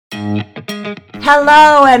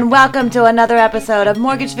Hello and welcome to another episode of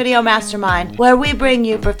Mortgage Video Mastermind, where we bring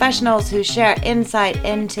you professionals who share insight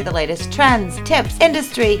into the latest trends, tips,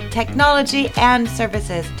 industry, technology, and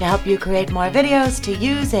services to help you create more videos to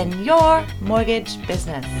use in your mortgage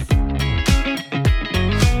business.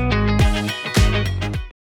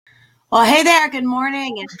 Well, hey there, good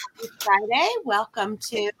morning and happy Friday. Welcome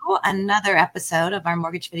to another episode of our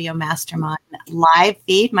Mortgage Video Mastermind live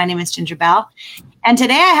feed. My name is Ginger Bell, and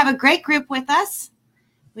today I have a great group with us.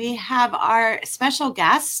 We have our special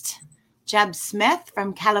guest, Jeb Smith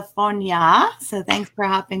from California. So thanks for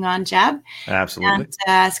hopping on, Jeb. Absolutely.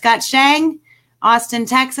 And Scott Shang, Austin,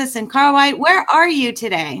 Texas, and Carl White. Where are you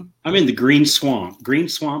today? I'm in the Green Swamp,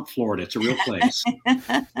 Florida. It's a real place.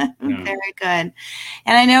 Very good.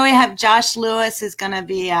 And I know we have Josh Lewis who's going to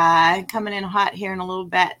be coming in hot here in a little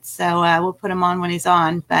bit. So we'll put him on when he's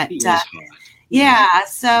on. But yeah,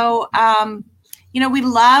 so, we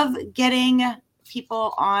love getting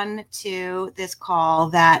people on to this call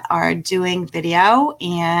that are doing video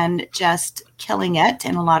and just killing it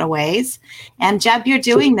in a lot of ways. And Jeb, you're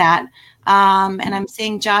doing that. And I'm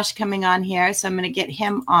seeing Josh coming on here, so I'm going to get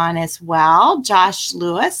him on as well. Josh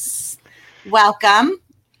Lewis, welcome.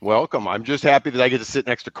 Welcome. I'm just happy that I get to sit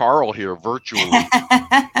next to Carl here virtually.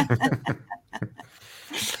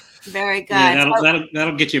 Very good. Yeah,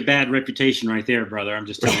 that'll get you a bad reputation right there, brother. I'm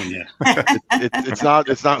just telling you. It's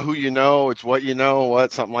not who you know, it's what you know,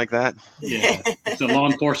 something like that. Yeah, it's the law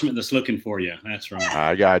enforcement that's looking for you. That's right.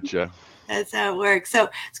 I gotcha. That's how it works. So,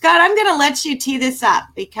 Scott, I'm going to let you tee this up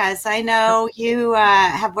because I know you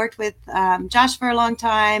have worked with Josh for a long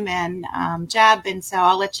time and Jeb, and so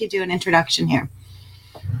I'll let you do an introduction here.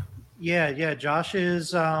 Yeah. Josh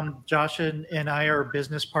and I are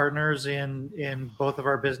business partners in both of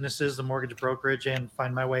our businesses, the mortgage brokerage and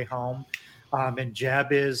Find My Way Home. And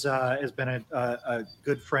Jeb has been a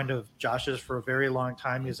good friend of Josh's for a very long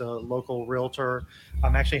time. He's a local realtor.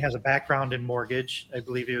 Actually has a background in mortgage. I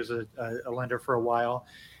believe he was a lender for a while.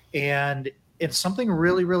 And it's something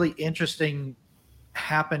really, really interesting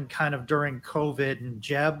happened kind of during COVID. And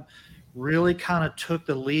Jeb really kind of took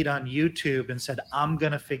the lead on YouTube and said, I'm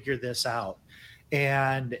going to figure this out.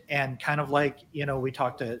 And kind of like, we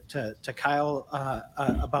talked to Kyle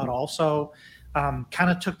about also kind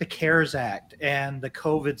of took the CARES Act and the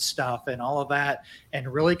COVID stuff and all of that and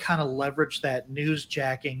really kind of leveraged that news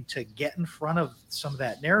jacking to get in front of some of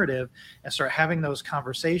that narrative and start having those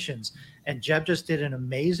conversations. And Jeb just did an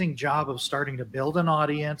amazing job of starting to build an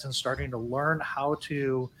audience and starting to learn how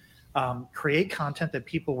to create content that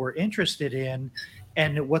people were interested in.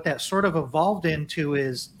 And what that sort of evolved into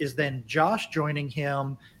is then Josh joining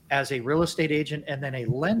him as a real estate agent and then a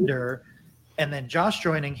lender, and then Josh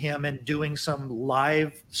joining him and doing some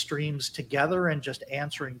live streams together and just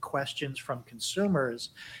answering questions from consumers.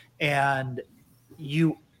 And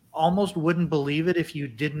you almost wouldn't believe it if you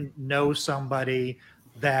didn't know somebody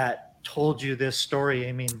that told you this story.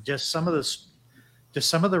 I mean, just some of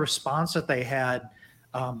the response that they had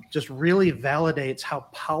just really validates how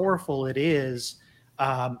powerful it is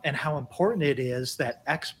and how important it is that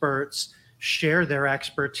experts share their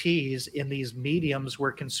expertise in these mediums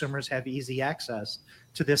where consumers have easy access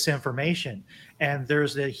to this information. And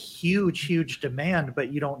there's a huge, huge demand,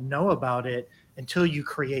 but you don't know about it until you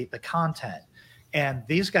create the content. And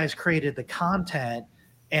these guys created the content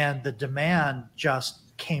and the demand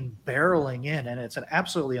just came barreling in. And it's an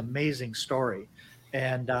absolutely amazing story.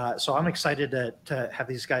 And so I'm excited to have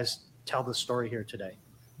these guys tell the story here today.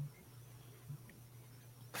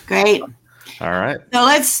 Great. All right. So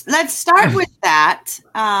let's start with that.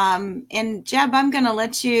 And Jeb, I'm going to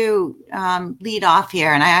let you lead off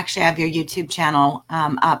here. And I actually have your YouTube channel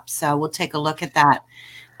up, so we'll take a look at that.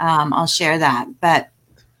 I'll share that. But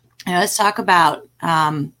let's talk about,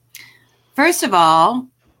 first of all,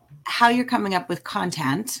 how you're coming up with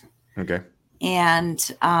content. Okay. And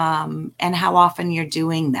how often you're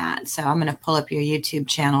doing that. So I'm going to pull up your YouTube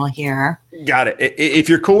channel here. Got it. If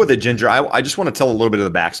you're cool with it, Ginger, I just want to tell a little bit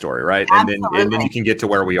of the backstory, right? Absolutely. And then you can get to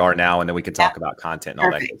where we are now, and then we can talk about content and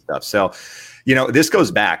all that good stuff. So, this goes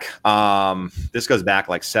back. This goes back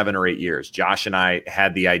like 7 or 8 years. Josh and I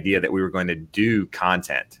had the idea that we were going to do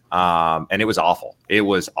content, and it was awful. It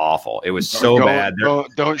was awful. It was so bad.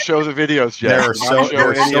 Don't show the videos, Jeff. There's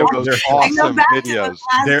awesome videos.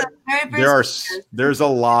 There's a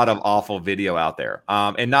lot of awful video out there,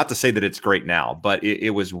 and not to say that it's great now, but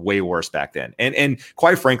it was way worse back then. And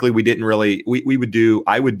quite frankly, we didn't really.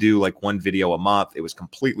 I would do like one video a month. It was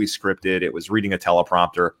completely scripted. It was reading a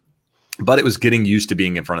teleprompter. but it was getting used to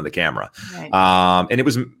being in front of the camera. Right. And it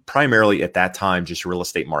was primarily at that time, just real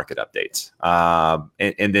estate market updates.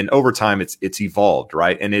 And then over time it's evolved,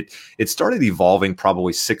 right? And it started evolving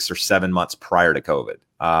probably 6 or 7 months prior to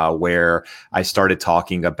COVID, where I started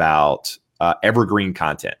talking about evergreen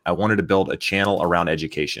content. I wanted to build a channel around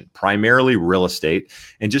education, primarily real estate,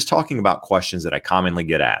 and just talking about questions that I commonly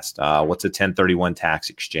get asked. What's a 1031 tax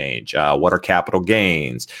exchange? What are capital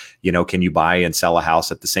gains? Can you buy and sell a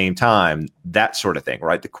house at the same time? That sort of thing,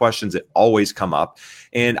 right? The questions that always come up.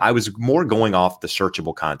 And I was more going off the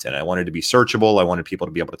searchable content. I wanted to be searchable. I wanted people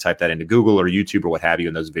to be able to type that into Google or YouTube or what have you,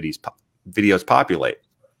 and those videos populate.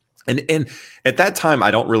 And at that time,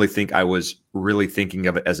 I don't really think I was really thinking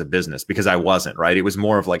of it as a business, because I wasn't, right? It was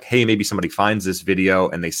more of like, hey, maybe somebody finds this video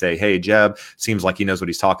and they say, hey, Jeb seems like he knows what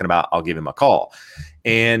he's talking about. I'll give him a call.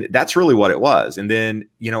 And that's really what it was. And then,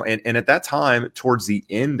 and at that time, towards the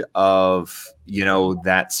end of,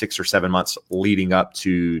 that 6 or 7 months leading up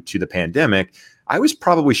to the pandemic, I was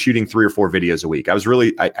probably shooting 3 or 4 videos a week. I was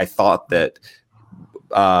really, I thought that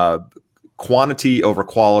quantity over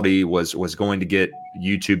quality was going to get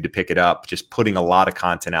YouTube to pick it up, just putting a lot of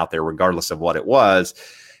content out there, regardless of what it was.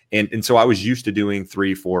 And so I was used to doing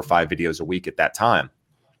 3, 4, 5 videos a week at that time.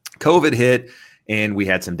 COVID hit and we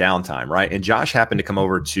had some downtime, right? And Josh happened to come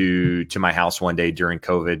over to my house one day during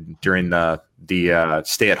COVID, during the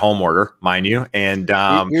stay-at-home order, mind you. And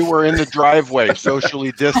we were in the driveway,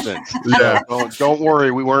 socially distanced. Yeah. Don't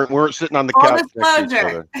worry, we weren't sitting on the Full couch.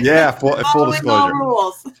 disclosure. Yeah, full disclosure. All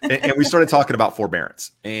rules. And we started talking about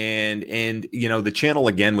forbearance, and the channel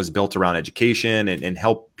again was built around education and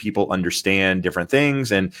help people understand different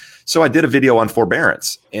things. And so I did a video on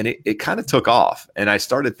forbearance, and it kind of took off. And I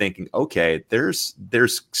started thinking, okay, there's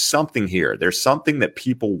something here. There's something that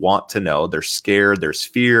people want to know. They're scared. There's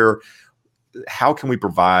fear. How can we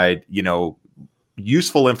provide,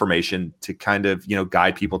 useful information to kind of,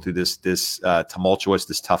 guide people through this tumultuous,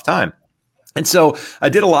 this tough time? And so I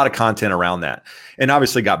did a lot of content around that, and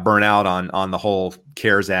obviously got burnt out on the whole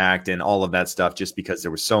CARES Act and all of that stuff, just because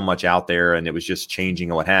there was so much out there and it was just changing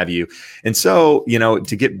and what have you. And so,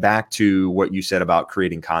 to get back to what you said about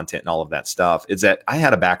creating content and all of that stuff, is that I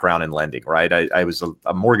had a background in lending, right? I was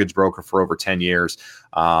a mortgage broker for over 10 years,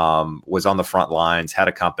 was on the front lines, had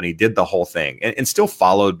a company, did the whole thing, and still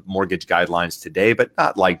followed mortgage guidelines today, but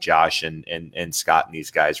not like Josh and Scott and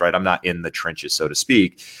these guys, right? I'm not in the trenches, so to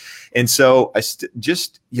speak. And so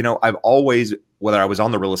I've always, whether I was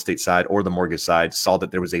on the real estate side or the mortgage side, saw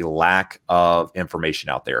that there was a lack of information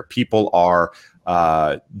out there. People are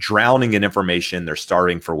drowning in information. They're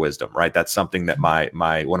starving for wisdom, right? That's something that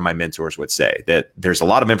one of my mentors would say, that there's a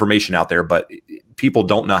lot of information out there, but people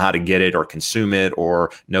don't know how to get it or consume it or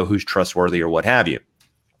know who's trustworthy or what have you.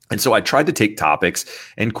 And so I tried to take topics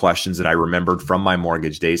and questions that I remembered from my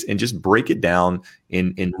mortgage days and just break it down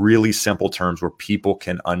in really simple terms where people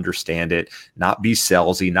can understand it, not be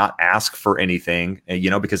salesy, not ask for anything. And,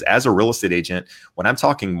 because as a real estate agent, when I'm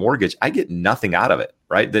talking mortgage, I get nothing out of it,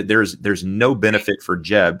 right? That there's no benefit for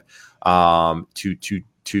Jeb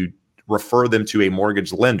to refer them to a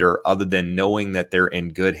mortgage lender other than knowing that they're in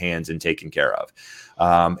good hands and taken care of.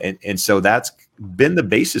 And so that's been the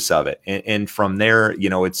basis of it. And from there,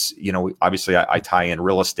 it's, obviously I tie in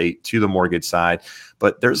real estate to the mortgage side,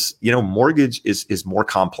 but there's, mortgage is more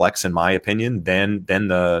complex in my opinion than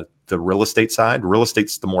the real estate side. Real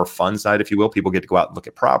estate's the more fun side, if you will. People get to go out and look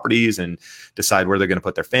at properties and decide where they're going to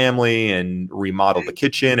put their family and remodel the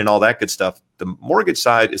kitchen and all that good stuff. The mortgage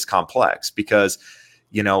side is complex because,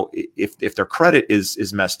 if their credit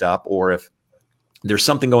is messed up, or if there's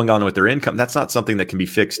something going on with their income, that's not something that can be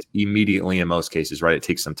fixed immediately in most cases, right? It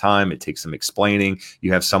takes some time. It takes some explaining.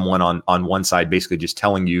 You have someone on one side basically just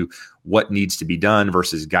telling you what needs to be done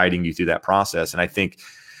versus guiding you through that process. And I think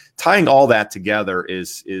tying all that together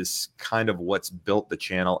is kind of what's built the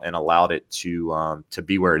channel and allowed it to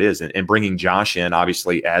be where it is. And bringing Josh in,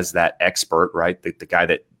 obviously, as that expert, right? The guy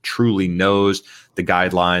that truly knows the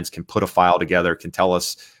guidelines, can put a file together, can tell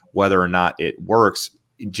us whether or not it works.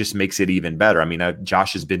 It just makes it even better. I mean,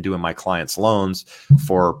 Josh has been doing my clients' loans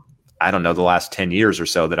for, I don't know, the last 10 years or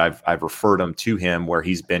so that I've referred them to him, where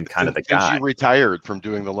he's been kind of the guy. You retired from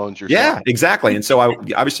doing the loans yourself. Yeah, exactly. And so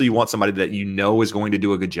obviously you want somebody that is going to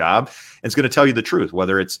do a good job and it's going to tell you the truth,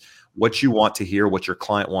 whether it's what you want to hear, what your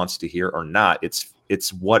client wants to hear or not.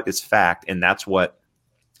 It's what is fact. And that's what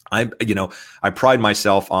I pride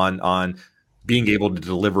myself on being able to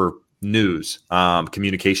deliver news,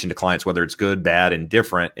 communication to clients, whether it's good, bad, and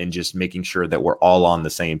different, and just making sure that we're all on the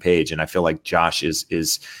same page. And I feel like Josh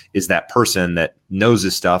is that person that knows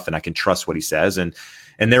his stuff, and I can trust what he says. And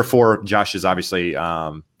and therefore Josh has obviously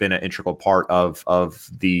been an integral part of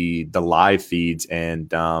the live feeds, and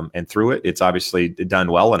through it, it's obviously done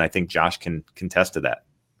well, and I think Josh can contest to that.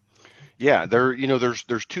 Yeah,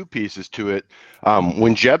 there's two pieces to it.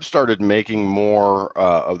 When Jeb started making more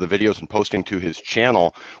of the videos and posting to his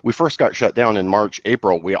channel, we first got shut down in March,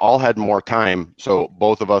 April. We all had more time, so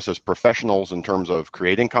both of us as professionals in terms of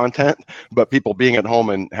creating content, but people being at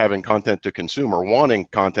home and having content to consume or wanting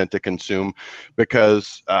content to consume,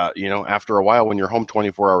 because after a while, when you're home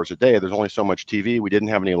 24 hours a day, there's only so much TV. We didn't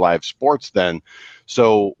have any live sports then.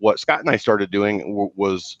 So what Scott and I started doing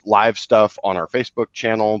was live stuff on our Facebook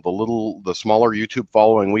channel, the smaller YouTube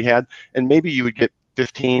following we had, and maybe you would get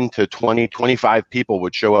 15 to 20, 25 people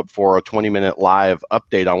would show up for a 20-minute live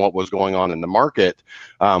update on what was going on in the market,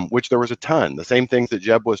 which there was a ton, the same things that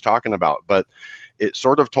Jeb was talking about. But it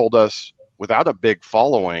sort of told us, without a big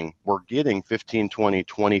following, we're getting 15, 20,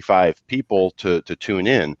 25 people to tune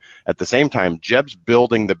in. At the same time, Jeb's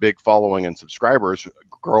building the big following and subscribers,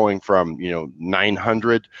 growing from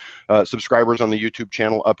 900 subscribers on the YouTube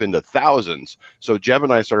channel up into thousands. So Jeb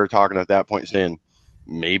and I started talking at that point, saying,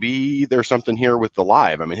 maybe there's something here with the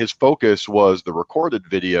live. I mean, his focus was the recorded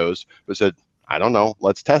videos, but said, I don't know,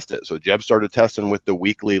 let's test it. So Jeb started testing with the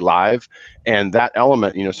weekly live, and that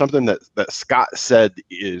element, something that Scott said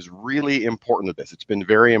is really important to this. It's been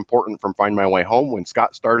very important from Find My Way Home when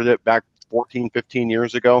Scott started it back 14, 15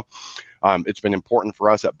 years ago. It's been important for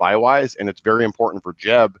us at Buywise, and it's very important for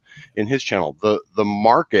Jeb in his channel. The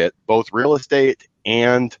market, both real estate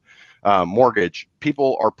and mortgage,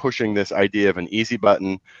 people are pushing this idea of an easy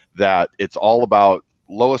button, that it's all about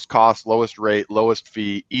lowest cost, lowest rate, lowest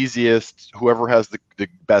fee, easiest, whoever has the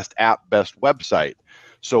best app, best website.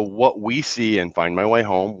 So what we see in Find My Way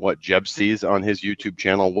Home, what Jeb sees on his YouTube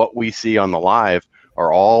channel, what we see on the live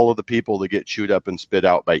are all of the people that get chewed up and spit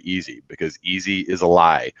out by easy, because easy is a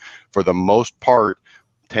lie. For the most part,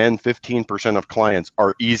 10, 15% of clients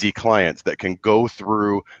are easy clients that can go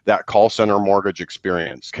through that call center mortgage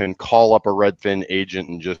experience, can call up a Redfin agent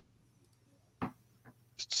and just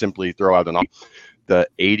simply throw out an offer. The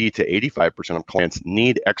 80 to 85% of clients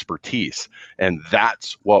need expertise, and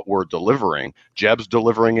that's what we're delivering. Jeb's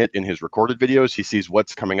delivering it in his recorded videos. He sees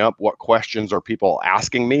what's coming up, what questions are people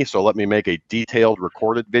asking me, so let me make a detailed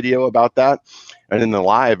recorded video about that. And in the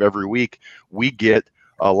live every week, we get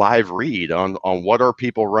a live read on what are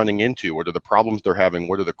people running into, what are the problems they're having,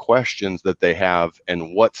 what are the questions that they have,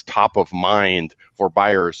 and what's top of mind for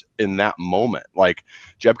buyers in that moment. Like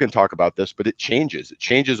Jeb can talk about this, but it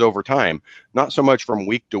changes over time, not so much from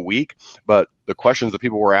week to week, but the questions that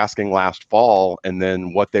people were asking last fall, and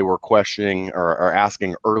then what they were questioning or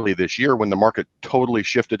asking early this year when the market totally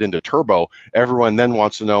shifted into turbo. Everyone then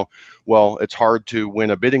wants to know, well, it's hard to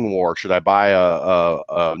win a bidding war. Should I buy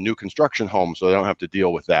a new construction home so I don't have to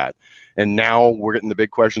deal with that? And now we're getting the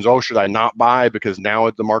big questions. Oh, should I not buy because now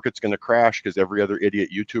the market's going to crash because every other idiot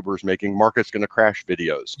YouTuber is making market's going to crash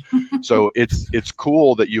videos. So it's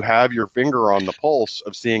cool that you have your finger on the pulse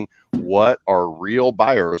of seeing what are real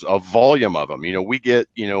buyers, a volume of them. We get,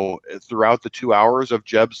 throughout the 2 hours of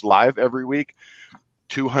Jeb's live every week,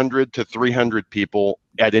 200 to 300 people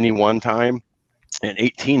at any one time, and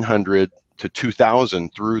 1,800 to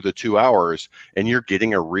 2,000 through the 2 hours, and you're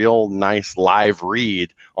getting a real nice live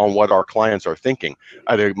read on what our clients are thinking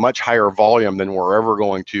at a much higher volume than we're ever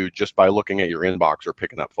going to just by looking at your inbox or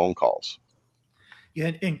picking up phone calls.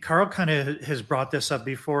 Yeah, and Carl kind of has brought this up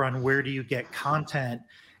before on where do you get content,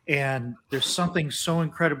 and there's something so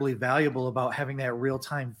incredibly valuable about having that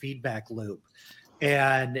real-time feedback loop.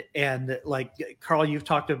 And like Carl, you've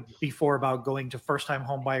talked before about going to first-time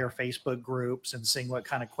homebuyer Facebook groups and seeing what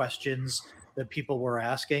kind of questions that people were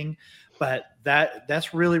asking. But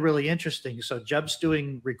that's really, really interesting. So Jeb's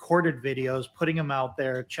doing recorded videos, putting them out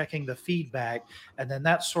there, checking the feedback, and then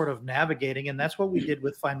that's sort of navigating. And that's what we did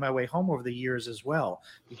with Find My Way Home over the years as well.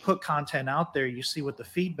 You put content out there, you see what the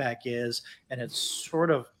feedback is, and it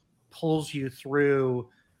sort of pulls you through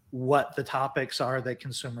what the topics are that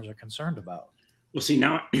consumers are concerned about. Well, see,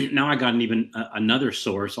 now I got another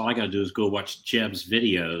source. All I got to do is go watch Jeb's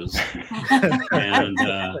videos, and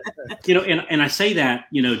and I say that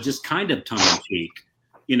just kind of tongue in cheek,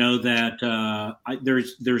 that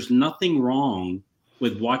there's nothing wrong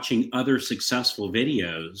with watching other successful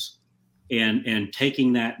videos and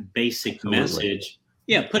taking that basic Absolutely. Message,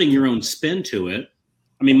 putting your own spin to it.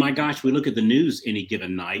 I mean, my gosh, we look at the news any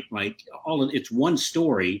given night, like it's one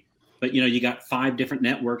story. But you got 5 different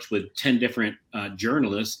networks with 10 different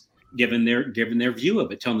journalists giving their view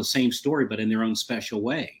of it, telling the same story but in their own special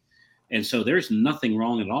way. And so there's nothing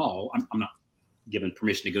wrong at all. I'm not given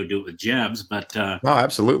permission to go do it with Jebs, but oh,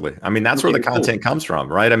 absolutely. I mean, that's where the content comes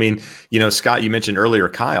from, right? I mean, Scott, you mentioned earlier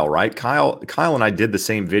Kyle, right? Kyle and I did the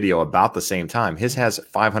same video about the same time. His has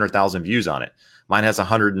 500,000 views on it. Mine has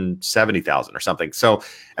 170,000 or something. So,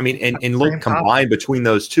 I mean, and look, combined between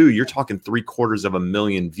those two, you're talking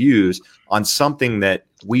 750,000 views on something that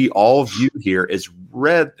we all view here as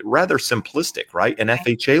rather simplistic, right? An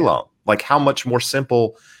FHA loan. Like, how much more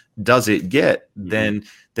simple does it get than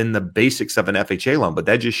the basics of an FHA loan? But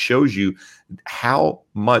that just shows you how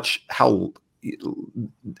much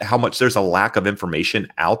there's a lack of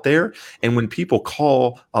information out there. And when people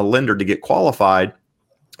call a lender to get qualified,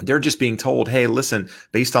 they're just being told, hey, listen,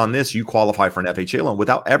 based on this, you qualify for an FHA loan,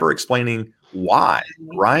 without ever explaining why,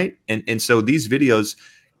 right? And so these videos,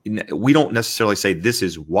 we don't necessarily say this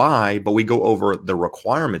is why, but we go over the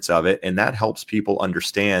requirements of it. And that helps people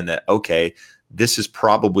understand that, okay, this is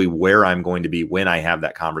probably where I'm going to be when I have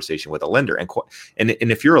that conversation with a lender. And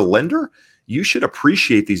if you're a lender, you should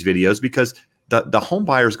appreciate these videos, because the home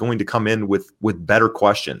buyer is going to come in with better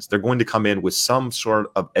questions. They're going to come in with some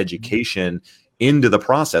sort of education into the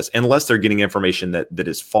process, unless they're getting information that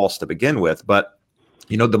is false to begin with. But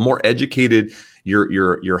the more educated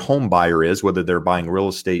your home buyer is, whether they're buying real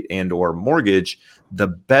estate and or mortgage, the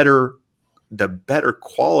better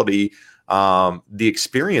quality the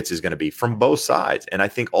experience is going to be from both sides. And I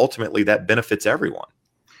think ultimately that benefits everyone.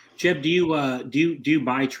 Jeb, do you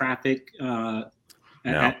buy traffic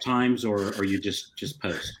at times, or you just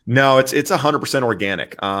post? No, it's 100%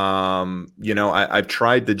 organic. I've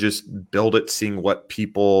tried to just build it, seeing what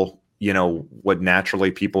people, what naturally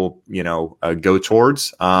people, go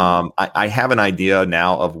towards. I have an idea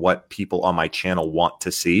now of what people on my channel want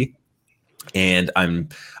to see. And I'm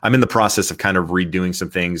in the process of kind of redoing some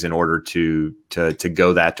things in order to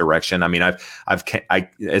go that direction. I mean, I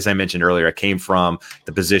as I mentioned earlier, I came from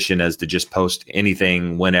the position as to just post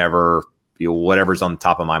anything whenever, whatever's on the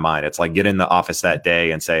top of my mind. It's like, get in the office that day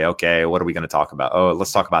and say, okay, what are we going to talk about? Oh,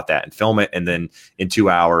 let's talk about that, and film it. And then in 2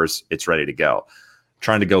 hours, it's ready to go.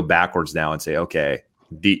 Trying to go backwards now and say, okay,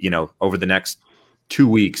 over the next 2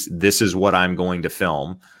 weeks, this is what I'm going to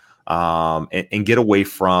film, and get away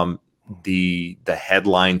from the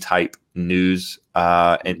headline type news,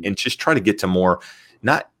 and just try to get to more,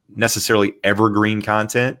 not necessarily evergreen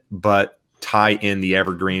content, but tie in the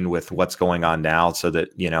evergreen with what's going on now, so that,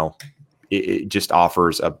 it just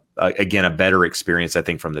offers a better experience, I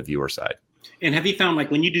think, from the viewer side. And have you found, like,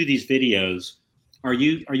 when you do these videos, are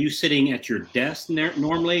you sitting at your desk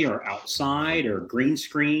normally, or outside, or green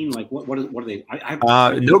screen? Like, what are they?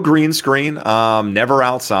 No green screen. Never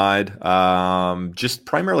outside. Just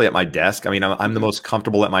primarily at my desk. I mean, I'm the most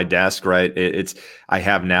comfortable at my desk, right? I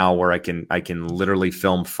have now where I can literally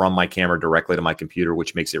film from my camera directly to my computer,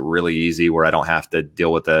 which makes it really easy, where I don't have to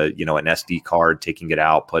deal with an SD card, taking it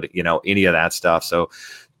out, any of that stuff. So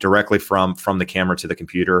directly from the camera to the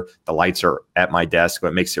computer. The lights are at my desk, but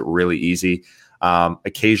it makes it really easy.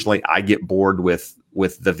 Occasionally I get bored with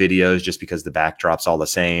the videos just because the backdrop's all the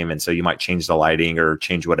same. And so you might change the lighting or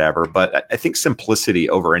change whatever, but I think simplicity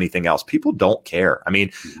over anything else. People don't care. I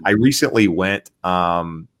mean, I recently went,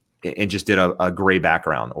 and just did a gray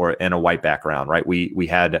background and a white background, right? We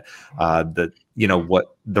had, the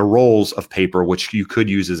rolls of paper, which you could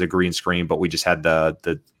use as a green screen, but we just had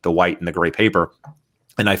the white and the gray paper.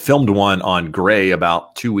 And I filmed one on gray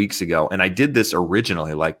about 2 weeks ago. And I did this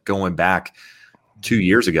originally, like going back 2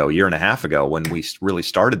 years ago, a year and a half ago, when we really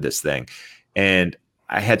started this thing. And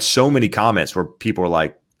I had so many comments where people were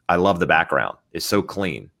like, I love the background. It's so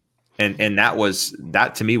clean. And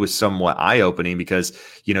that to me was somewhat eye-opening, because,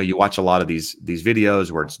 you watch a lot of these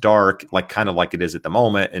videos where it's dark, like kind of like it is at the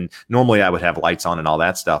moment. And normally I would have lights on and all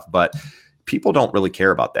that stuff, but people don't really care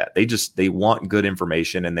about that. They want good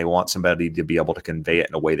information, and they want somebody to be able to convey it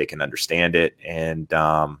in a way they can understand it. And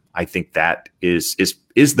I think that is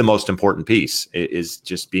the most important piece, is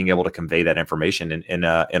just being able to convey that information in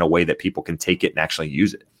a way that people can take it and actually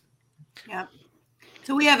use it. Yep.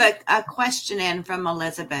 So we have a question in from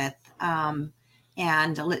Elizabeth, and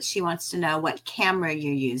she wants to know what camera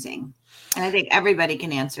you're using. And I think everybody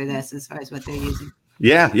can answer this as far as what they're using.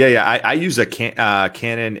 Yeah. I use a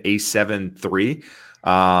Canon A7 III,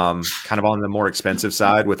 kind of on the more expensive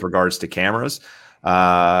side with regards to cameras.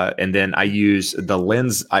 And then I use the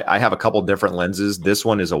lens. I have a couple different lenses. This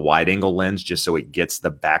one is a wide angle lens, just so it gets the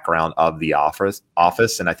background of the office.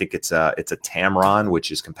 And I think it's a Tamron, which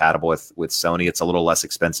is compatible with Sony. It's a little less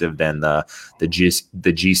expensive than the G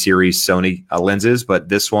series Sony lenses, but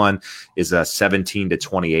this one is a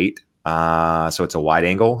 17-28. So it's a wide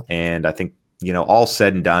angle. And I think, all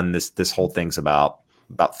said and done, this whole thing's about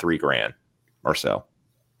 $3,000 or so,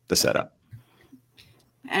 the setup.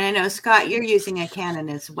 And I know, Scott, you're using a Canon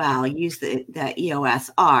as well. Use the EOS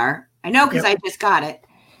R. I know because I just got it.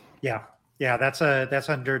 Yeah. That's just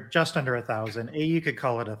under 1,000. You could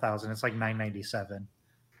call it 1,000. It's like 997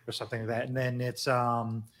 or something like that. And then it's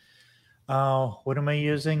what am I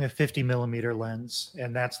using? A 50 millimeter lens,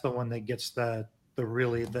 and that's the one that gets the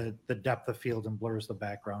depth of field and blurs the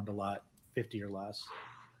background a lot. 50 or less.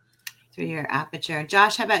 Through your aperture.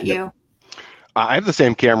 Josh, how about you? I have the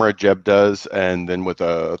same camera Jeb does, and then with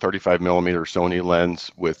a 35 millimeter Sony lens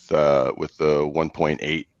with the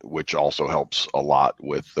 1.8, which also helps a lot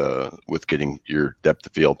with getting your depth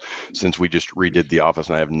of field. Since we just redid the office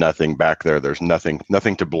and I have nothing back there, there's nothing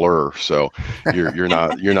to blur, so you're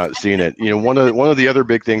not seeing it. You know, one of the other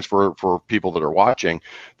big things for people that are watching,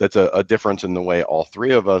 that's a difference in the way all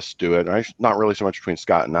three of us do it. And not really so much between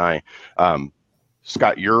Scott and I.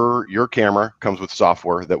 Scott, your camera comes with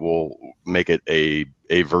software that will make it a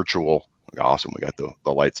virtual. Awesome, we got the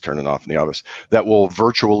lights turning off in the office. That will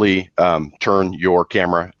virtually turn your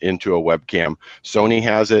camera into a webcam. Sony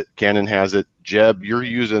has it, Canon has it. Jeb, you're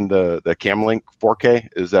using the Camlink 4K.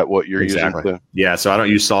 Is that what you're using? Yeah, so I don't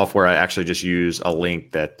use software. I actually just use a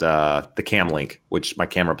link that the Camlink, which my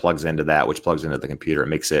camera plugs into that, which plugs into the computer. It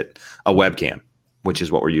makes it a webcam, which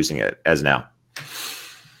is what we're using it as now.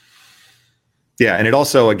 Yeah, and it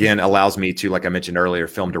also, again, allows me to, like I mentioned earlier,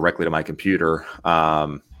 film directly to my computer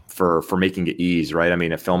for making it ease, right? I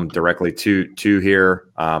mean, I film directly to here.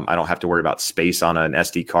 I don't have to worry about space on an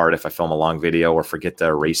SD card if I film a long video or forget to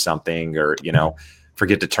erase something or,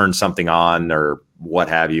 forget to turn something on or what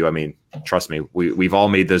have you. I mean, trust me, we've all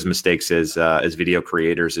made those mistakes as video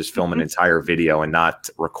creators, is film an entire video and not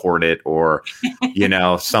record it, or,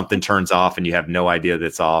 something turns off and you have no idea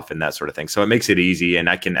that's off and that sort of thing. So it makes it easy. And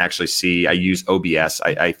I can actually see, I use OBS.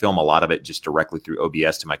 I film a lot of it just directly through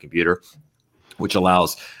OBS to my computer, which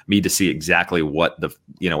allows me to see exactly what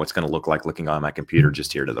what's going to look like looking on my computer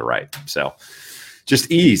just here to the right. So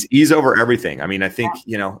just ease over everything. I mean, I think,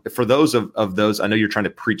 for those of those, I know you're trying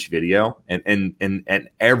to preach video and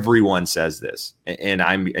everyone says this, and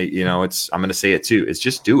I'm going to say it too. It's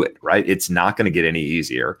just do it, right? It's not going to get any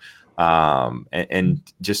easier. And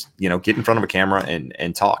just, get in front of a camera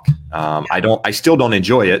and talk. I still don't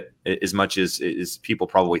enjoy it as much as people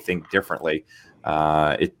probably think differently.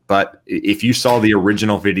 But if you saw the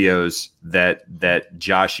original videos that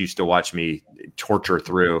Josh used to watch me torture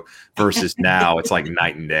through versus now, it's like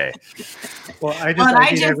night and day. Well, I remember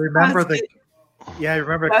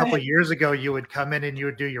a couple of years ago, you would come in and you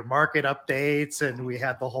would do your market updates, and we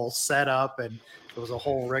had the whole setup, and it was a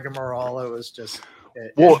whole rigmarole. It was just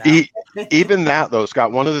even that though,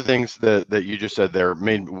 Scott, one of the things that you just said there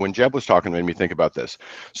when Jeb was talking, made me think about this.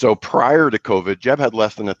 So prior to COVID, Jeb had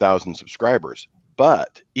less than 1,000 subscribers,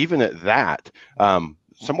 but even at that,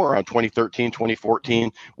 somewhere around 2013,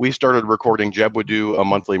 2014, we started recording. Jeb would do a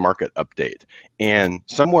monthly market update, and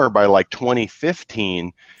somewhere by like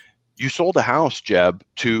 2015, you sold a house, Jeb,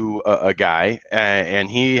 to a guy, and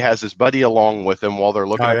he has his buddy along with him while they're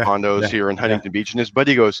looking at condos here in Huntington Beach. And his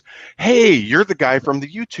buddy goes, "Hey, you're the guy from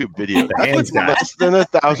the YouTube video. That's like less than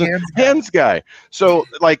 1,000 hands guy." So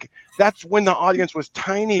like, that's when the audience was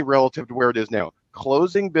tiny relative to where it is now.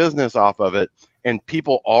 Closing business off of it, and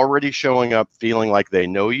people already showing up feeling like they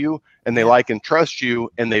know you and they like and trust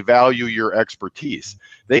you and they value your expertise.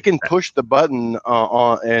 They can push the button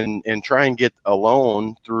and try and get a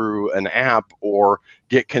loan through an app or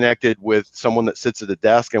get connected with someone that sits at a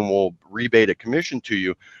desk and will rebate a commission to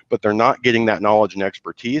you, but they're not getting that knowledge and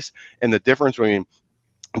expertise. And the difference between,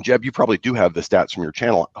 Jeb, you probably do have the stats from your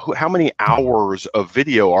channel. How many hours of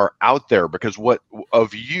video are out there because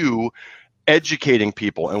of you educating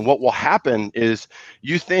people? And what will happen is,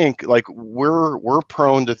 you think, like, we're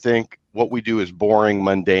prone to think what we do is boring,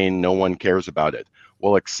 mundane, no one cares about it.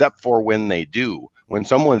 Well, except for when they do. When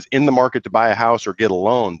someone's in the market to buy a house or get a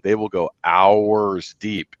loan, they will go hours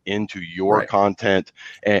deep into your content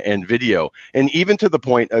and video. And even to the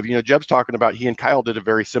point of, Jeb's talking about, he and Kyle did a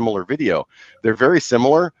very similar video. They're very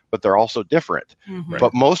similar, but they're also different. Mm-hmm.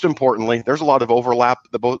 But most importantly, there's a lot of overlap.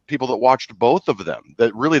 The people that watched both of them,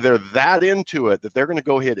 that really they're that into it that they're going to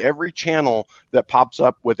go hit every channel that pops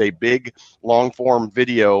up with a big long form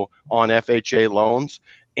video on FHA loans,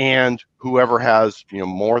 and whoever has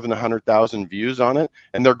more than 100,000 views on it,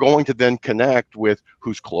 and they're going to then connect with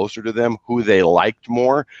who's closer to them, who they liked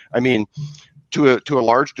more. I mean, to a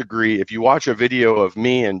large degree, if you watch a video of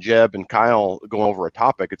me and Jeb and Kyle go over a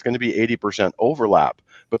topic, it's going to be 80% overlap.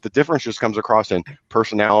 but the difference just comes across in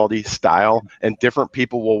personality, style, and different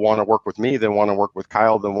people will want to work with me than want to work with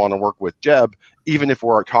Kyle, than want to work with Jeb, even if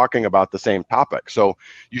we're talking about the same topic. So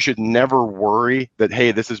you should never worry that,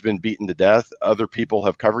 hey, this has been beaten to death, other people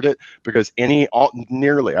have covered it, because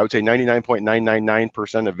nearly, I would say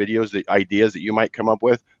 99.999% of videos, the ideas that you might come up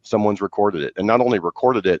with, someone's recorded it. And not only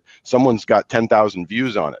recorded it, someone's got 10,000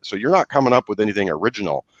 views on it. So you're not coming up with anything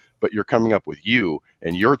original, but you're coming up with you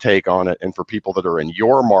and your take on it, and for people that are in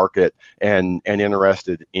your market and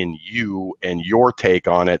interested in you and your take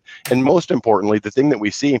on it. And most importantly, the thing that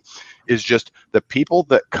we see is just the people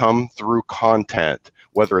that come through content,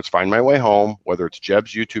 whether it's Find My Way Home, whether it's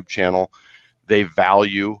Jeb's YouTube channel, they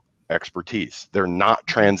value expertise. They're not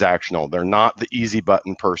transactional. They're not the easy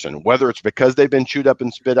button person, whether it's because they've been chewed up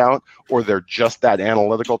and spit out, or they're just that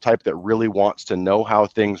analytical type that really wants to know how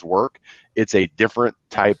things work. It's a different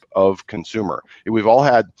type of consumer. We've all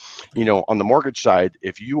had, on the mortgage side,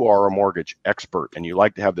 if you are a mortgage expert and you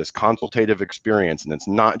like to have this consultative experience and it's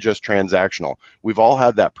not just transactional, we've all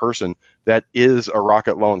had that person that is a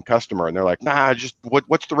Rocket Loan customer and they're like, nah, just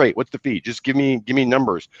what's the rate? What's the fee? Just give me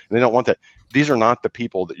numbers. And they don't want that. These are not the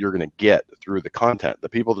people that you're going to get through the content. The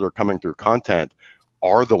people that are coming through content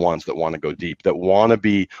are the ones that want to go deep, that want to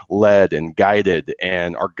be led and guided,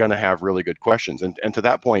 and are going to have really good questions. And to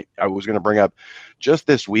that point, I was going to bring up, just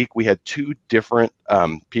this week, we had 2 different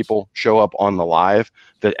people show up on the live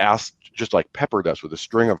that asked, just like peppered us with a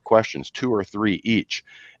string of questions, 2 or 3 each.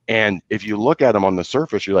 And if you look at them on the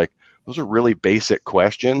surface, you're like, those are really basic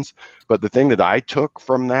questions. But the thing that I took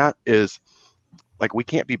from that is, like, we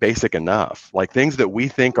can't be basic enough. Like, things that we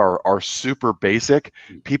think are super basic,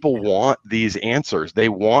 people want these answers. They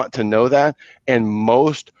want to know that. And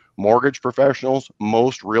most mortgage professionals,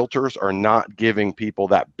 most realtors are not giving people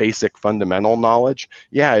that basic fundamental knowledge.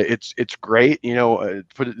 Yeah, it's great,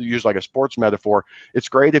 use like a sports metaphor. It's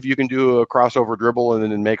great if you can do a crossover dribble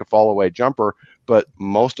and then make a fall away jumper, but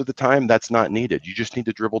most of the time that's not needed. You just need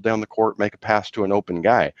to dribble down the court, make a pass to an open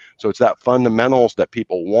guy. So it's that fundamentals that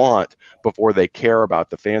people want before they care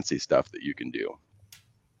about the fancy stuff that you can do.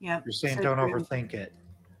 Yeah, you're saying don't overthink it.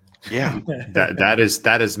 Yeah,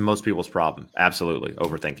 that is most people's problem. Absolutely,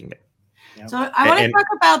 overthinking it. So I want to talk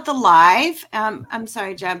about the live. I'm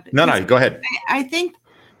sorry, Jeb. No, go ahead. I think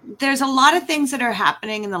there's a lot of things that are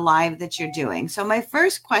happening in the live that you're doing. So my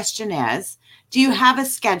first question is, do you have a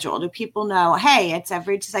schedule? Do people know, hey, it's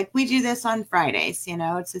like we do this on Fridays,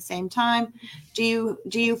 it's the same time. Do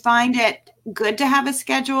you find it good to have a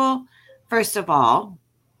schedule, first of all?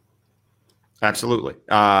 Absolutely.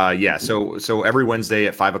 Yeah. So every Wednesday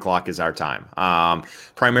at 5:00 is our time.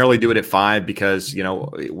 Primarily do it at 5 because,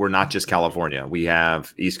 we're not just California. We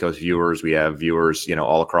have East Coast viewers. We have viewers,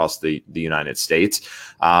 all across the United States.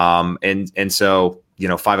 And so,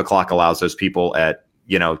 5:00 allows those people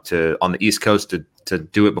on the East Coast to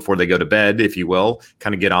do it before they go to bed, if you will,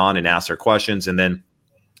 kind of get on and ask their questions. And then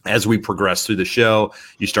as we progress through the show,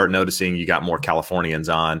 you start noticing you got more Californians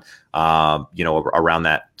on, around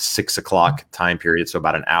that 6:00 time period. So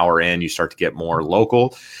about an hour in, you start to get more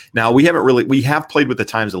local. Now we have played with the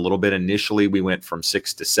times a little bit. Initially, we went from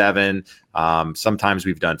 6 to 7. Sometimes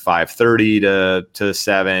we've done 5:30 to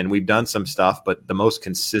 7. We've done some stuff, but the most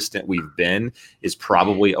consistent we've been is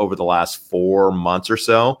probably over the last 4 months or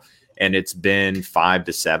so. And it's been 5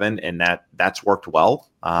 to 7, and that's worked well.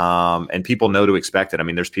 And people know to expect it. I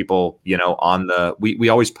mean, there's people, we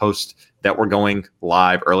always post that we're going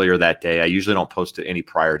live earlier that day. I usually don't post it any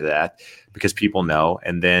prior to that because people know.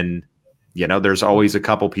 And then, there's always a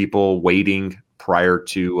couple people waiting prior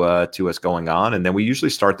to us going on. And then we usually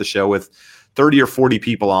start the show with 30 or 40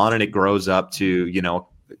 people on, and it grows up to,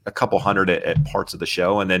 a couple hundred at parts of the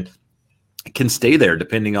show. And then it can stay there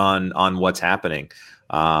depending on what's happening.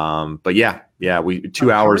 But we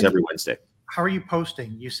 2 hours every Wednesday. How are you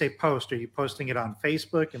posting? You say post. Are you posting it on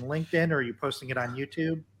Facebook and LinkedIn, or are you posting it on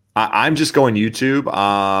YouTube? I'm just going YouTube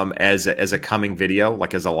as a coming video,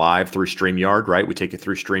 like as a live through StreamYard, right? We take it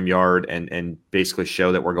through StreamYard and basically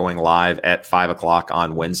show that we're going live at 5:00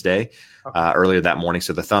 on Wednesday, earlier that morning.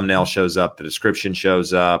 So the thumbnail shows up, the description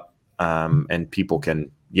shows up, and people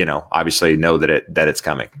can, obviously know that it's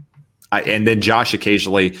coming. And then Josh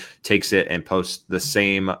occasionally takes it and posts the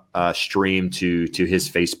same stream to his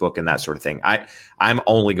Facebook and that sort of thing. I'm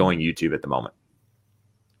only going YouTube at the moment.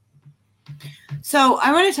 So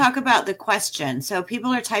I want to talk about the questions. So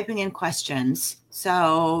people are typing in questions.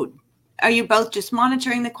 So are you both just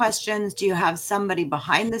monitoring the questions? Do you have somebody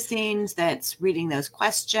behind the scenes that's reading those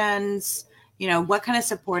questions? what kind of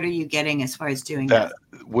support are you getting as far as doing that?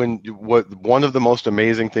 One of the most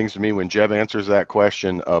amazing things to me when Jeb answers that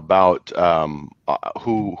question about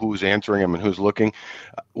who's answering them and who's looking,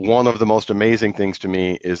 one of the most amazing things to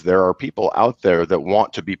me is there are people out there that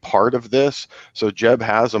want to be part of this. So Jeb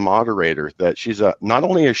has a moderator that not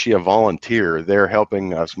only is she a volunteer, they're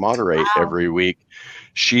helping us moderate every week.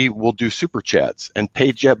 She will do super chats and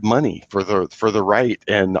pay Jeb money for the right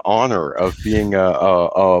and honor of being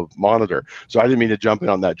a monitor. So I didn't mean to jump in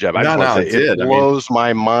on that, Jeb. It blows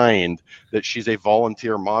my mind that she's a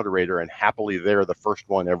volunteer moderator and happily they're the first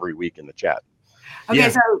one every week in the chat.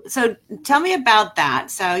 Okay, so tell me about that.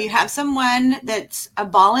 So you have someone that's a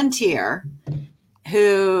volunteer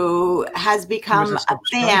who has become a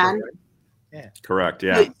fan. Right? Yeah. Correct.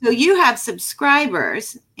 Yeah. So you have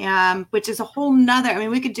subscribers, which is a whole nother. I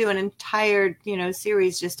mean, we could do an entire,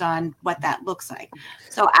 series just on what that looks like.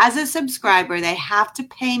 So as a subscriber, they have to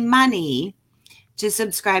pay money to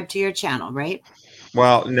subscribe to your channel, right?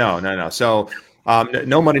 Well, no. So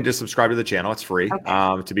no money to subscribe to the channel. It's free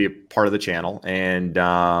to be a part of the channel and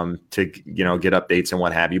to get updates and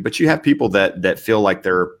what have you. But you have people that feel like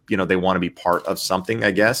they're they want to be part of something,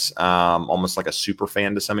 I guess, almost like a super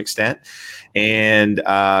fan to some extent. And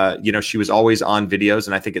she was always on videos,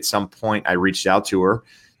 and I think at some point I reached out to her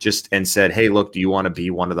and said, hey, look, do you want to be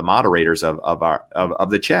one of the moderators of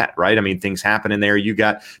the chat? Right. I mean, things happen in there.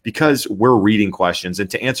 Because we're reading questions, and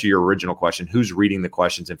to answer your original question, who's reading the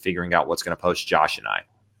questions and figuring out what's going to post? Josh and I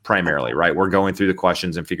primarily, right? We're going through the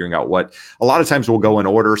questions and figuring out a lot of times we'll go in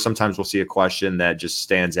order. Sometimes we'll see a question that just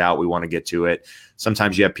stands out. We want to get to it.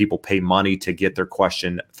 Sometimes you have people pay money to get their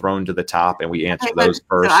question thrown to the top and we answer those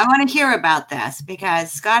first. So I want to hear about this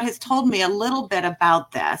because Scott has told me a little bit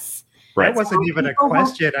about this. Right. That wasn't even a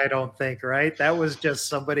question, I don't think, right? That was just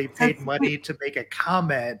somebody paid money to make a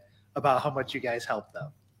comment about how much you guys helped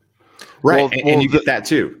them. Right. And you get that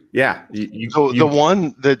too. Yeah. The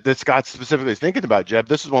one that Scott specifically is thinking about, Jeb,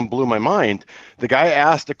 this is one blew my mind. The guy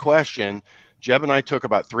asked a question. Jeb and I took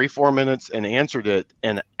about 3-4 minutes and answered it.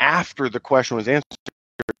 And after the question was answered,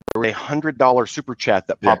 there was a $100 super chat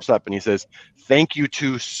that pops up and he says, thank you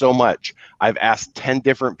two so much. I've asked 10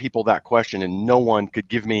 different people that question and no one could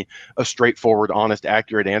give me a straightforward, honest,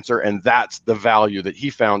 accurate answer. And that's the value that he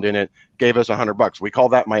found in it. Gave us $100. We call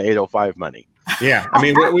that my 805 money. Yeah. I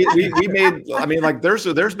mean, we made,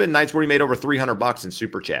 there's been nights where we made over $300 in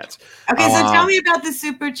super chats. Okay. So tell me about the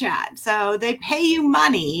super chat. So they pay you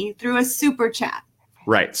money through a super chat.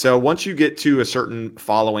 Right. So once you get to a certain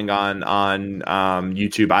following on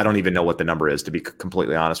YouTube, I don't even know what the number is, to be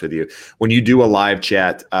completely honest with you. When you do a live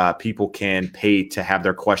chat, people can pay to have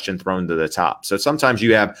their question thrown to the top. So sometimes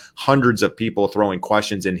you have hundreds of people throwing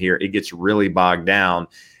questions in here. It gets really bogged down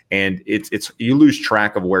and you lose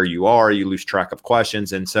track of where you are. You lose track of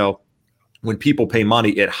questions. And so when people pay money,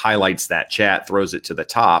 it highlights that chat, throws it to the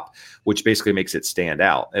top, which basically makes it stand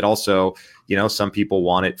out. It also, some people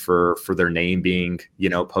want it for their name being,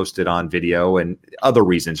 posted on video and other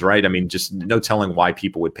reasons, right? I mean, just no telling why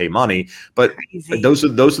people would pay money, but those are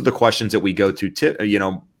the questions that we go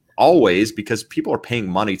to, always, because people are paying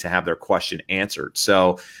money to have their question answered.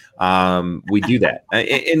 So we do that.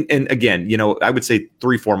 And again, I would say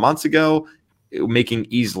 3-4 months ago, making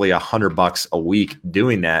easily $100 a week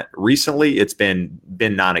doing that. Recently, it's been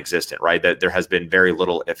non-existent, right? That there has been very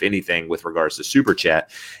little, if anything, with regards to super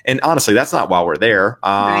chat. And honestly, that's not why we're there.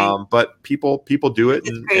 Right. But people do it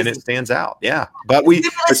and it stands out. Yeah. But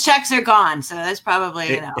stimulus checks are gone, so that's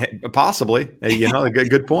probably possibly a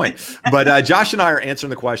good point. But Josh and I are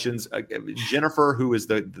answering the questions. Jennifer, who is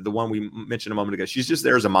the one we mentioned a moment ago, she's just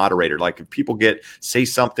there as a moderator. Like if people say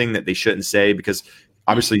something that they shouldn't say, because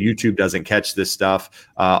obviously YouTube doesn't catch this stuff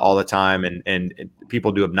all the time and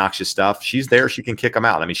people do obnoxious stuff. She's there. She can kick them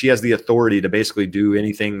out. I mean, she has the authority to basically do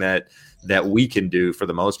anything that we can do for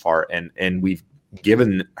the most part. And we've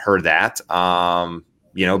given her that,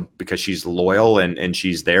 because she's loyal and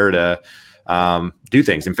she's there to do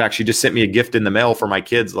things. In fact, she just sent me a gift in the mail for my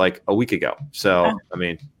kids like a week ago. So, I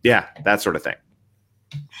mean, yeah, that sort of thing.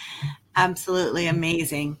 Absolutely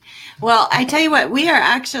amazing. Well, I tell you what, we are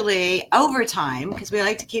actually over time because we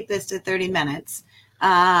like to keep this to 30 minutes.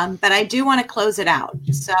 But I do want to close it out.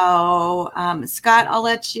 So, Scott, I'll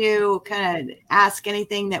let you kind of ask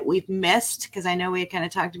anything that we've missed because I know we kind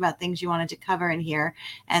of talked about things you wanted to cover in here.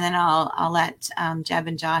 And then I'll let Jeb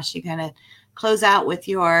and Josh, you kind of close out with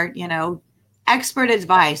your, expert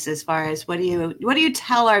advice as far as what do you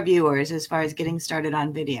tell our viewers as far as getting started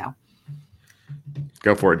on video?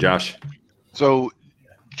 Go for it, Josh. So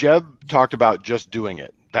Jeb talked about just doing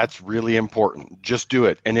it. That's really important. Just do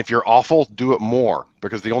it. And if you're awful, do it more.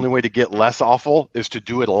 because the only way to get less awful is to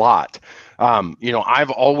do it a lot. You know, I've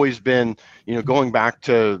always been, you know, going back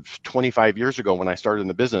to 25 years ago when I started in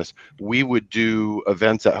the business, we would do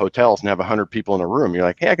events at hotels and have 100 people in a room. You're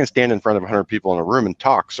like, hey, I can stand in front of 100 people in a room and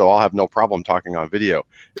talk, so I'll have no problem talking on video.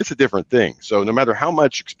 It's a different thing. So no matter how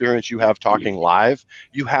much experience you have talking live,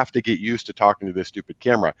 you have to get used to talking to this stupid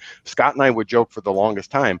camera. Scott and I would joke for the longest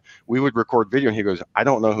time. We would record video and he goes, I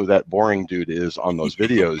don't know who that boring dude is on those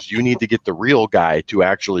videos. You need to get the real guy to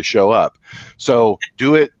actually show up. So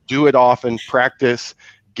do it often, practice,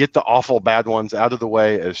 get the awful bad ones out of the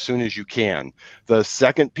way as soon as you can. The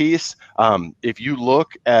second piece, if you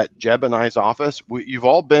look at Jeb and I's office, you've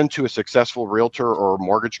all been to a successful realtor or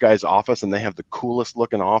mortgage guy's office and they have the coolest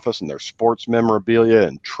looking office and there's sports memorabilia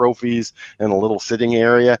and trophies and a little sitting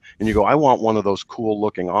area. And you go, I want one of those cool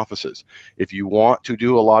looking offices. If you want to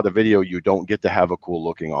do a lot of video, you don't get to have a cool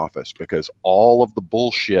looking office because all of the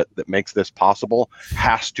bullshit that makes this possible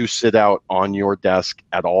has to sit out on your desk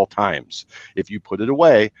at all times. If you put it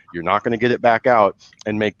away, you're not going to get it back out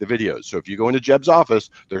and make the videos. So if you go into Jeb's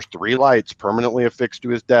office, there's 3 lights permanently affixed to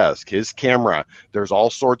his desk, his camera, there's all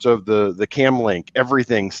sorts of the cam link,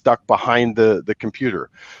 everything stuck behind the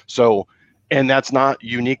computer. So, and that's not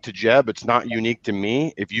unique to Jeb. It's not unique to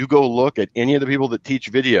me. If you go look at any of the people that teach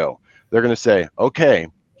video, they're going to say, okay,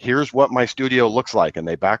 here's what my studio looks like. And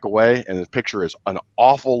they back away and the picture is an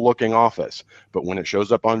awful looking office. But when it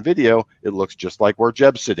shows up on video, it looks just like where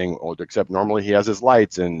Jeb's sitting, except normally he has his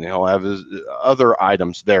lights and he'll have his other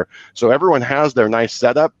items there. So everyone has their nice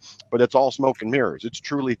setup, but it's all smoke and mirrors. It's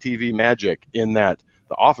truly TV magic in that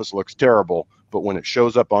the office looks terrible, but when it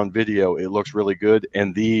shows up on video, it looks really good.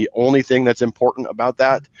 And the only thing that's important about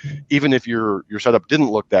that, even if your setup didn't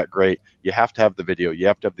look that great, you have to have the video, you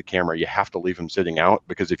have to have the camera, you have to leave them sitting out,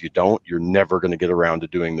 because if you don't, you're never going to get around to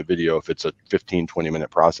doing the video if it's a 15-20 minute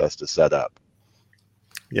process to set up.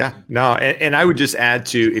 Yeah, no. And I would just add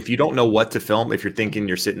to, if you don't know what to film, if you're thinking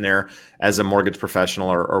you're sitting there as a mortgage professional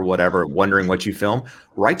or whatever, wondering what you film,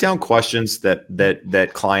 write down questions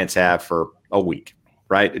that clients have for a week.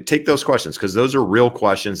 Right? Take those questions because those are real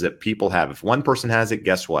questions that people have. If one person has it,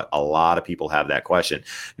 guess what? A lot of people have that question.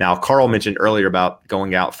 Now, Carl mentioned earlier about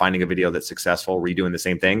going out, finding a video that's successful, redoing the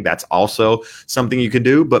same thing. That's also something you can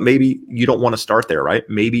do, but maybe you don't want to start there, right?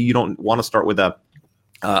 Maybe you don't want to start with a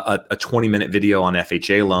 20-minute video on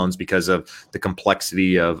FHA loans because of the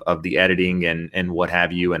complexity of the editing and what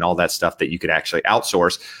have you, and all that stuff that you could actually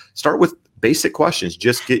outsource. Start with basic questions.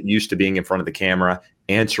 Just get used to being in front of the camera,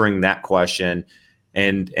 answering that question.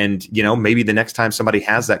 And you know, maybe the next time somebody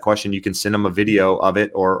has that question, you can send them a video of it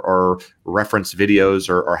or reference videos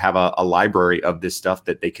or have a library of this stuff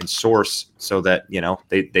that they can source so that, you know,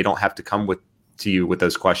 they don't have to come to you with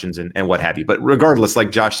those questions and what have you. But regardless,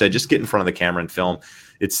 like Josh said, just get in front of the camera and film.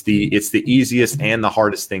 It's the easiest and the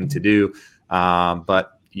hardest thing to do.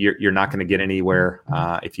 But you're not going to get anywhere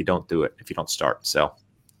if you don't do it, if you don't start. So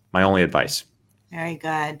my only advice. Very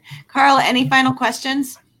good. Carl, any final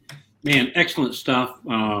questions? Man, excellent stuff.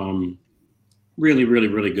 Really, really,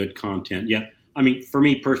 really good content. Yeah. I mean, for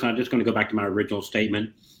me personally, I'm just going to go back to my original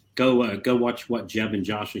statement. Go watch what Jeb and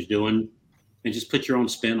Josh is doing and just put your own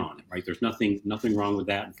spin on it, right? There's nothing wrong with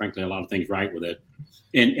that. And frankly, a lot of things right with it.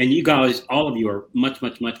 And you guys, all of you are much,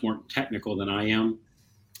 much, much more technical than I am.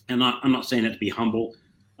 And I'm not saying that to be humble.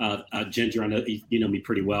 Ginger, I know you know me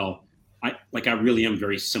pretty well. I really am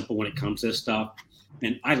very simple when it comes to this stuff.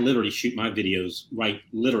 And I literally shoot my videos right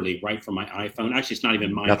from my iPhone. Actually, it's not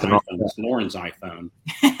even my iPhone. It's Lauren's iPhone.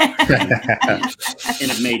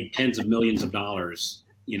 And I've made tens of millions of dollars,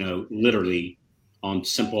 you know, literally on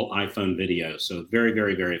simple iPhone videos. So very,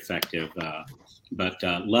 very, very effective. But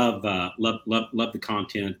love the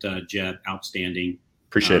content, Jeb. Outstanding.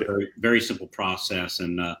 Appreciate it. Very, very simple process.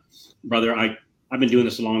 And brother, I've been doing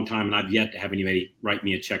this a long time, and I've yet to have anybody write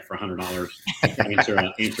me a check for $100 to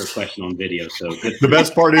answer a question on video. So the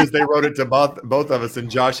best part is they wrote it to both of us,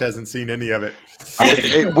 and Josh hasn't seen any of it.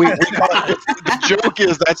 The joke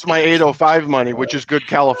is that's my 805 money, which is good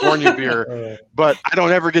California beer, but I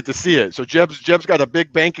don't ever get to see it. So Jeb's got a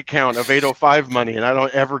big bank account of 805 money, and I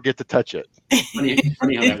don't ever get to touch it. Funny how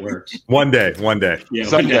that works. One day. Yeah,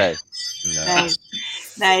 someday. No.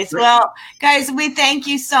 Nice. Well, guys, we thank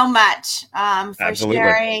you so much for Absolutely.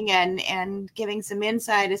 sharing and giving some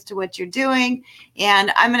insight as to what you're doing.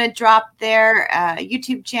 And I'm going to drop their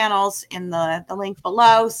YouTube channels in the link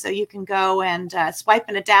below so you can go and swipe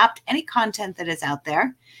and adapt any content that is out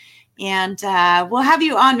there. And we'll have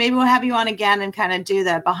you on. Maybe we'll have you on again and kind of do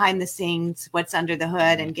the behind the scenes, what's under the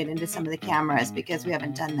hood, and get into some of the cameras because we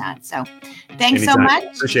haven't done that. So thanks Anytime. so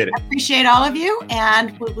much. Appreciate it. Appreciate all of you.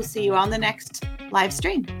 And we will see you on the next live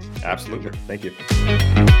stream. Absolutely. Thank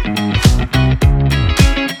you.